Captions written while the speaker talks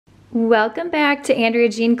Welcome back to Andrea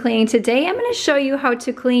Jean Cleaning. Today I'm going to show you how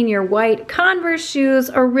to clean your white Converse shoes,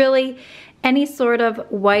 or really any sort of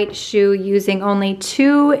white shoe, using only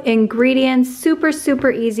 2 ingredients. Super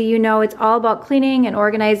easy. You know it's all about cleaning and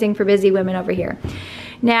organizing for busy women over here.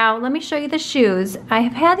 Now let me show you the shoes. I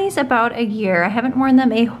have had these about a year. I haven't worn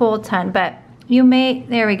them a whole ton, but you may,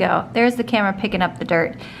 there we go. There's the camera picking up the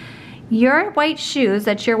dirt. Your white shoes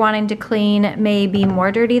that you're wanting to clean may be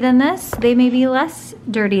more dirty than this. They may be less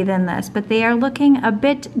dirty than this, but they are looking a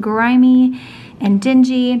bit grimy and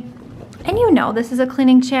dingy. And you know this is a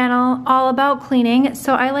cleaning channel all about cleaning,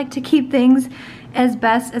 so I like to keep things as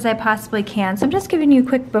best as I possibly can. So I'm just giving you a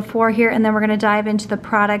quick before here, and then we're gonna dive into the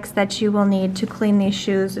products that you will need to clean these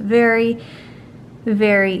shoes very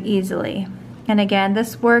easily. And again,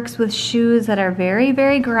 this works with shoes that are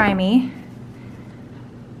very grimy,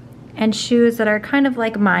 and shoes that are kind of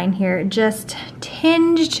like mine here, just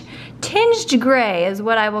tinged gray is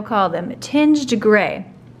what I will call them, tinged gray.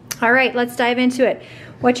 All right, let's dive into it.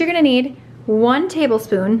 What you're gonna need: 1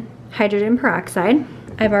 tablespoon hydrogen peroxide.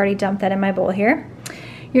 I've already dumped that in my bowl here.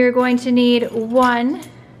 You're going to need 1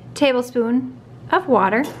 tablespoon of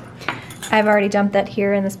water. I've already dumped that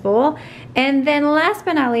here in this bowl. And then last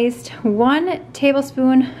but not least, 1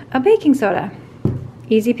 tablespoon of baking soda.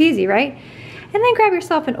 Easy peasy, right? And then grab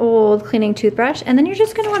yourself an old cleaning toothbrush, and then you're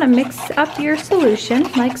just gonna wanna mix up your solution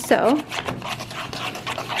like so.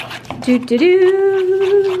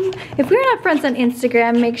 If we're not friends on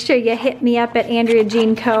Instagram, make sure you hit me up at Andrea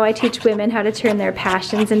Jean Co. I teach women how to turn their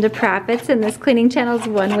passions into profits, and this cleaning channel is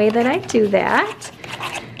one way that I do that.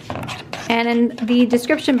 And in the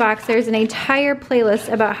description box, there's an entire playlist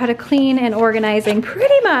about how to clean and organizing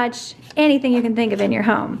pretty much anything you can think of in your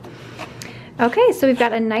home. Okay, so we've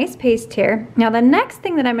got a nice paste here. Now the next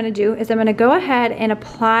thing that I'm gonna do is I'm gonna go ahead and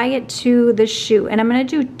apply it to the shoe. And I'm gonna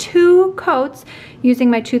do 2 coats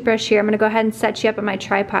using my toothbrush here. I'm gonna go ahead and set you up on my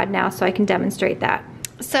tripod now so I can demonstrate that.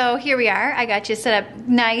 So here we are. I got you set up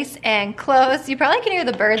nice and close. You probably can hear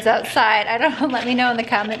the birds outside. I don't know, let me know in the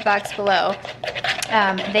comment box below.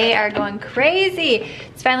 They are going crazy.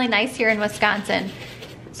 It's finally nice here in Wisconsin.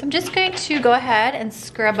 So I'm just going to go ahead and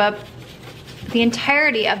scrub up the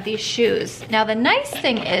entirety of these shoes. Now the nice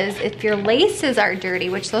thing is, if your laces are dirty,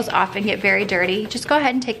 which those often get very dirty, just go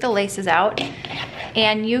ahead and take the laces out,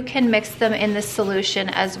 and you can mix them in the solution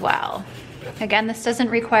as well. Again, this doesn't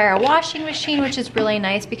require a washing machine, which is really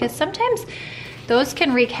nice because sometimes those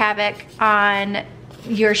can wreak havoc on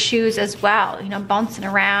your shoes as well, you know, bouncing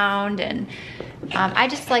around. And I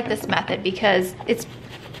just like this method because it's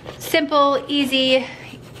simple, easy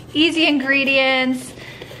ingredients,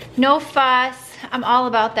 no fuss. I'm all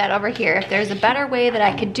about that over here. If there's a better way that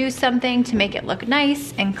I could do something to make it look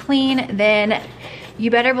nice and clean, then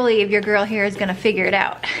you better believe your girl here is gonna figure it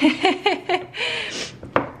out.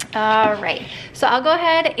 All right, so I'll go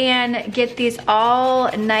ahead and get these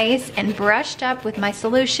all nice and brushed up with my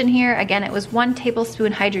solution here. Again, it was 1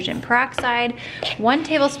 tablespoon hydrogen peroxide, 1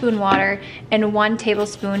 tablespoon water, and 1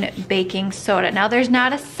 tablespoon baking soda. Now there's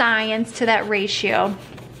not a science to that ratio,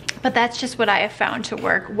 but that's just what I have found to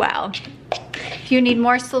work well. If you need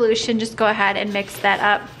more solution, just go ahead and mix that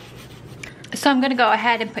up. So I'm gonna go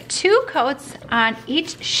ahead and put 2 coats on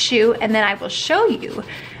each shoe, and then I will show you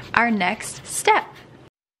our next step.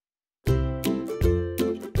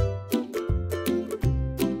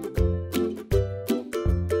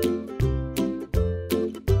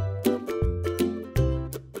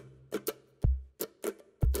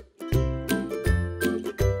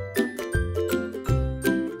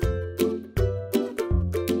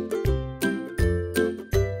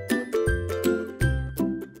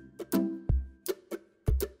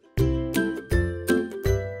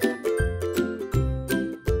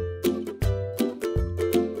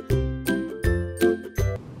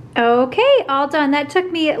 Okay, all done. That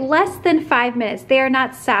took me less than 5 minutes. They are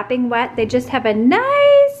not sopping wet. They just have a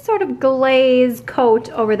nice sort of glaze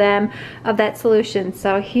coat over them of that solution.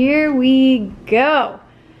 So here we go.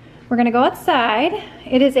 We're gonna go outside.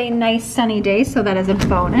 It is a nice sunny day, so that is a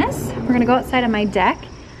bonus. We're gonna go outside on my deck,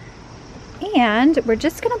 and we're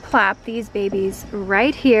just gonna plop these babies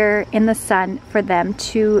right here in the sun for them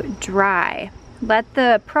to dry. Let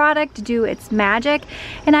the product do its magic,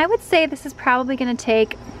 and I would say this is probably gonna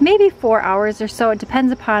take maybe 4 hours or so. It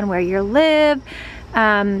depends upon where you live,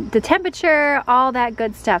 the temperature, all that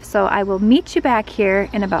good stuff. So I will meet you back here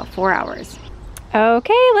in about 4 hours.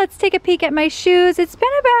 Okay, let's take a peek at my shoes. It's been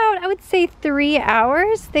about, I would say, 3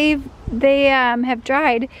 hours. They have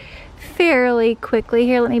dried fairly quickly.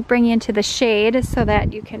 Here, let me bring you into the shade so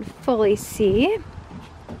that you can fully see.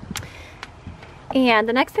 And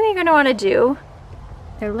the next thing you're gonna wanna do,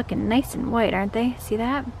 they're looking nice and white, aren't they? See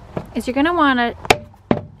that? is you're gonna wanna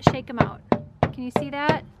shake them out. Can you see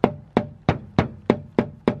that?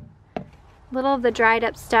 Little of the dried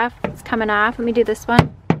up stuff is coming off. Let me do this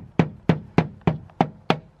one.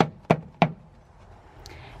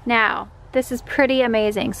 Now, this is pretty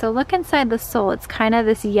amazing. So look inside the sole. It's kind of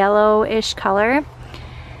this yellowish color.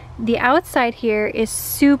 The outside here is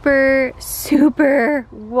super, super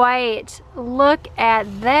white. Look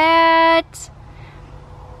at that.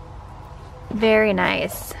 Very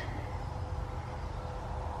nice.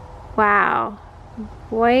 Wow.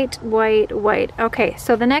 White, white, white. Okay,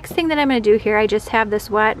 so the next thing that I'm going to do here, I just have this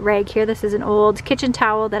wet rag here. This is an old kitchen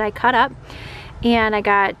towel that I cut up, and I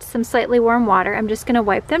got some slightly warm water. I'm just going to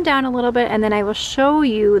wipe them down a little bit, and then I will show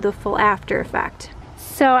you the full after effect.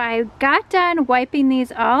 So I got done wiping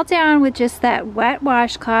these all down with just that wet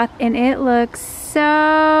washcloth, and it looks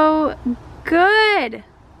so good.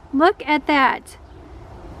 Look at that.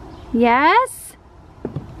 Yes?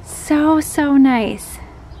 So, so nice.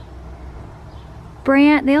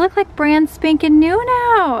 They look like brand spanking new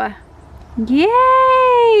now.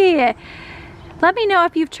 Yay! Let me know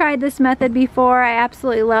if you've tried this method before. I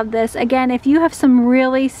absolutely love this. Again, if you have some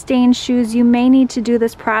really stained shoes, you may need to do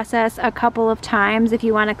this process a couple of times if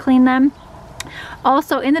you want to clean them.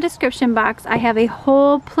 Also, in the description box, I have a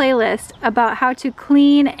whole playlist about how to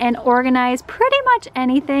clean and organize pretty much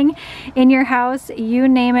anything in your house. You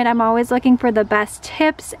name it. I'm always looking for the best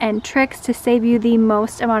tips and tricks to save you the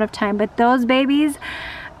most amount of time. But those babies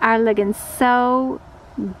are looking so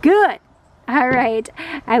good. All right.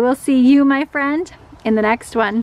 I will see you, my friend, in the next one.